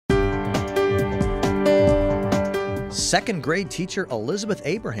Second grade teacher Elizabeth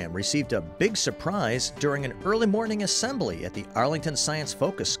Abraham received a big surprise during an early morning assembly at the Arlington Science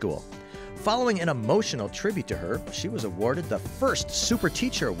Focus School. Following an emotional tribute to her, she was awarded the first Super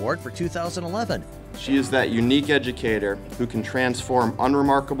Teacher Award for 2011. She is that unique educator who can transform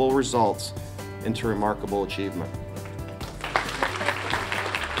unremarkable results into remarkable achievement.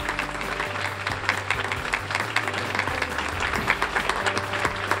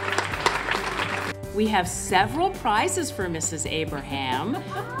 We have several prizes for Mrs. Abraham.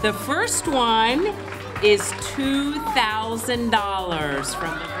 The first one is $2,000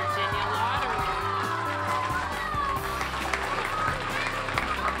 from the Virginia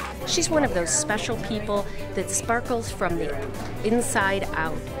Lottery. She's one of those special people that sparkles from the inside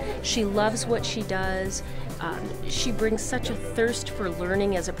out. She loves what she does. She brings such a thirst for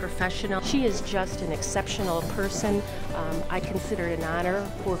learning as a professional. She is just an exceptional person. I consider it an honor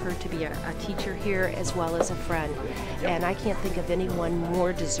for her to be a teacher here as well as a friend. And I can't think of anyone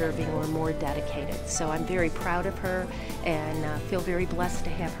more deserving or more dedicated. So I'm very proud of her and feel very blessed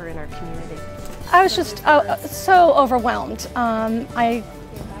to have her in our community. I was just so overwhelmed.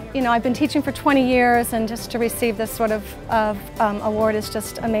 I've been teaching for 20 years, and just to receive this sort of award is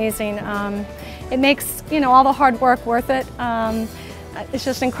just amazing. It makes all the hard work worth it. It's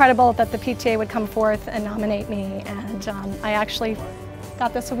just incredible that the PTA would come forth and nominate me, and I actually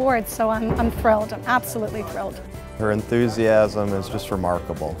got this award, so I'm thrilled. I'm absolutely thrilled. Her enthusiasm is just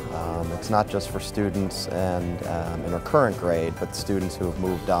remarkable. It's not just for students and in her current grade, but students who have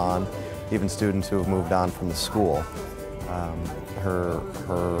moved on, even students who have moved on from the school. Her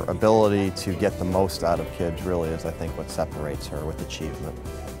ability to get the most out of kids really is, I think, what separates her with achievement.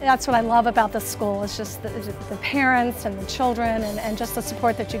 That's what I love about this school, is just the parents and the children and just the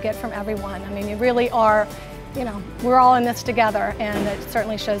support that you get from everyone. I mean, you really are, we're all in this together, and it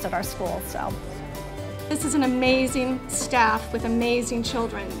certainly shows at our school. So. This is an amazing staff with amazing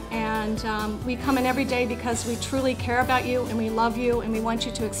children, and we come in every day because we truly care about you and we love you and we want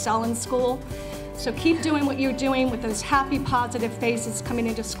you to excel in school. So keep doing what you're doing with those happy, positive faces coming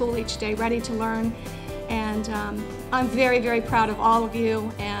into school each day, ready to learn. And I'm very, very proud of all of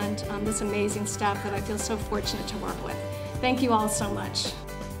you and this amazing staff that I feel so fortunate to work with. Thank you all so much.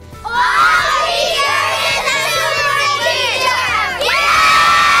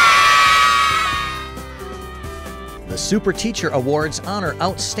 The Super Teacher Awards honor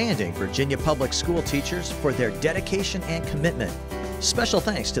outstanding Virginia public school teachers for their dedication and commitment. Special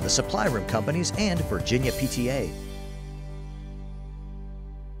thanks to the supply room companies and Virginia PTA.